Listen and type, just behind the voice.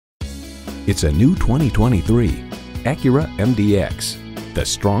It's a new 2023 Acura MDX. The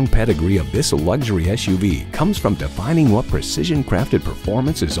strong pedigree of this luxury SUV comes from defining what precision-crafted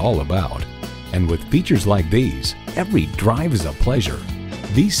performance is all about. And with features like these, every drive is a pleasure.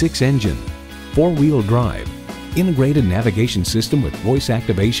 V6 engine, 4-wheel drive, integrated navigation system with voice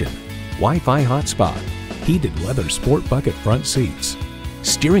activation, Wi-Fi hotspot, heated leather sport bucket front seats,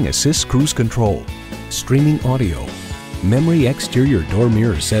 steering assist cruise control, streaming audio, memory exterior door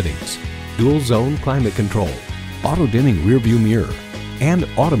mirror settings, dual zone climate control, auto dimming rear view mirror, and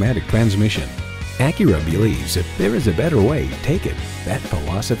automatic transmission. Acura believes if there is a better way, take it. That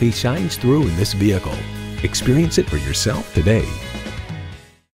philosophy shines through in this vehicle. Experience it for yourself today.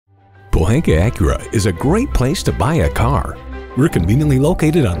 Pohanka Acura is a great place to buy a car. We're conveniently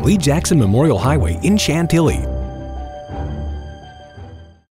located on Lee Jackson Memorial Highway in Chantilly.